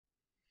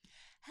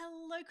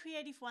Hello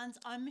creative ones,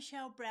 I'm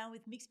Michelle Brown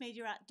with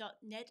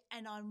mixedmediaart.net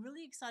and I'm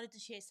really excited to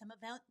share some of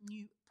our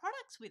new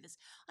products with us.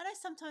 I know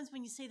sometimes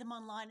when you see them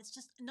online it's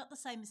just not the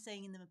same as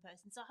seeing them in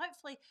person, so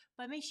hopefully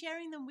by me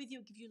sharing them with you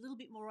it'll give you a little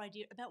bit more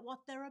idea about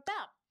what they're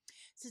about.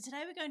 So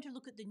today we're going to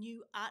look at the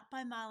new Art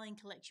by Marlene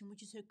collection,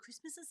 which is her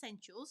Christmas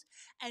essentials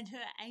and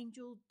her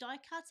angel die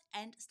cuts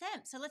and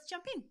stamps. So let's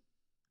jump in.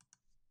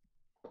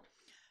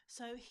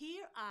 So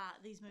here are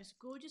these most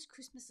gorgeous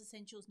Christmas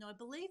essentials. Now I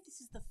believe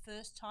this is the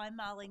first time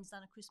Marlene's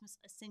done a Christmas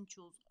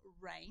essentials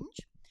range.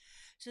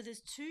 So there's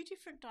two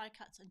different die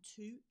cuts and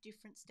two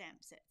different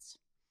stamp sets.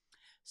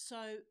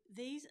 So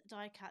these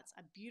die cuts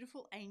are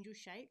beautiful angel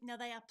shape. Now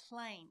they are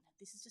plain.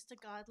 This is just a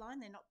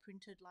guideline. They're not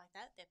printed like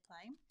that. They're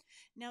plain.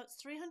 Now it's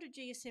 300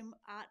 GSM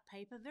art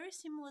paper, very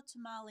similar to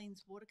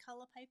Marlene's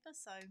watercolor paper.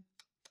 So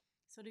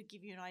sort of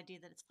give you an idea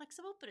that it's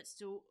flexible, but it's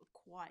still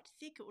quite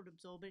thick. It would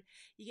absorb it.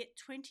 You get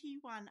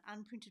 21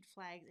 unprinted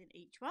flags in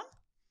each one.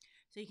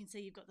 So you can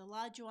see you've got the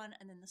larger one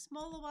and then the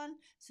smaller one.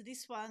 So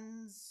this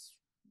one's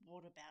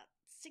about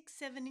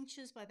 6-7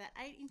 inches by about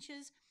 8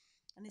 inches,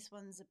 and this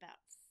one's about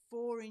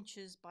 4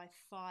 inches by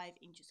 5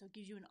 inches. So it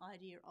gives you an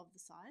idea of the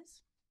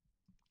size.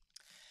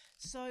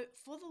 So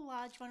for the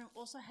large one, we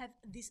also have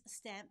this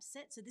stamp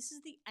set. So this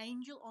is the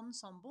Angel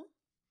Ensemble.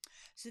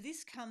 So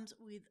this comes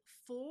with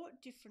 4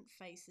 different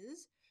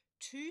faces,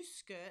 2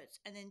 skirts,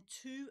 and then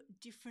 2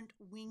 different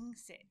wing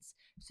sets.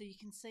 So you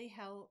can see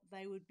how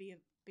they would be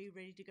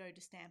ready to go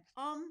to stamp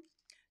on,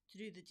 to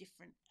do the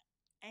different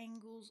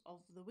angles of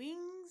the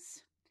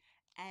wings,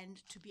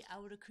 and to be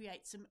able to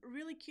create some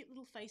really cute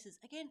little faces.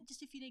 Again,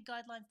 just if you need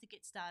guidelines to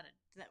get started,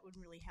 that would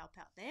really help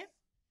out there.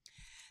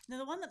 Now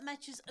the one that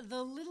matches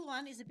the little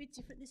one is a bit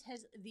different. This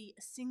has the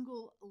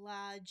single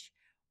large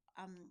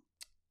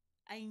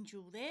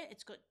angel there.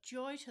 It's got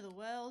joy to the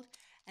world.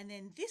 And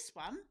then this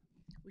one,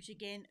 which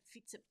again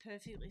fits it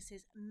perfectly,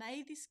 says,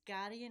 may this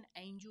guardian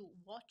angel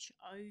watch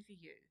over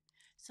you.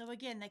 So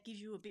again, that gives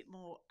you a bit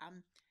more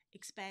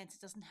expanse.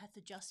 It doesn't have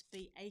to just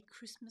be a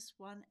Christmas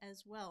one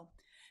as well.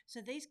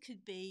 So these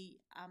could be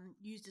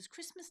used as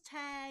Christmas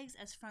tags,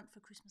 as front for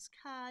Christmas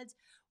cards.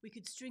 We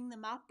could string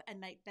them up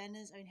and make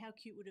banners. I mean, how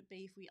cute would it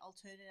be if we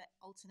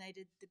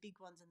alternated the big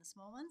ones and the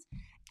small ones?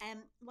 And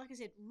like I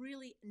said,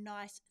 really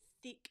nice,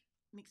 thick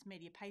mixed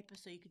media paper,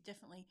 so you could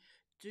definitely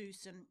do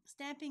some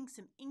stamping,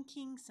 some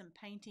inking, some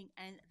painting,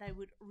 and they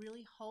would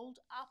really hold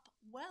up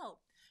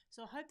well.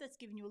 So I hope that's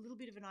given you a little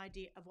bit of an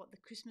idea of what the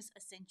Christmas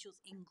essentials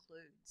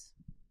includes.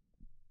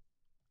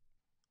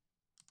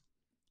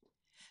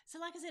 So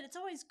like I said, it's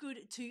always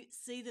good to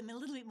see them a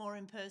little bit more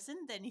in person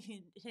than if you're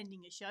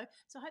attending a show.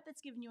 So I hope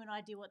that's given you an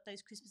idea what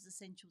those Christmas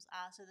essentials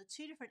are. So the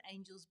 2 different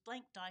angels,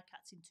 blank die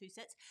cuts in 2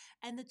 sets,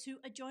 and the 2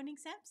 adjoining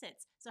stamp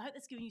sets. So I hope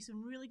that's given you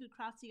some really good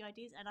crafty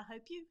ideas, and I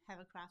hope you have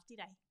a crafty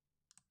day.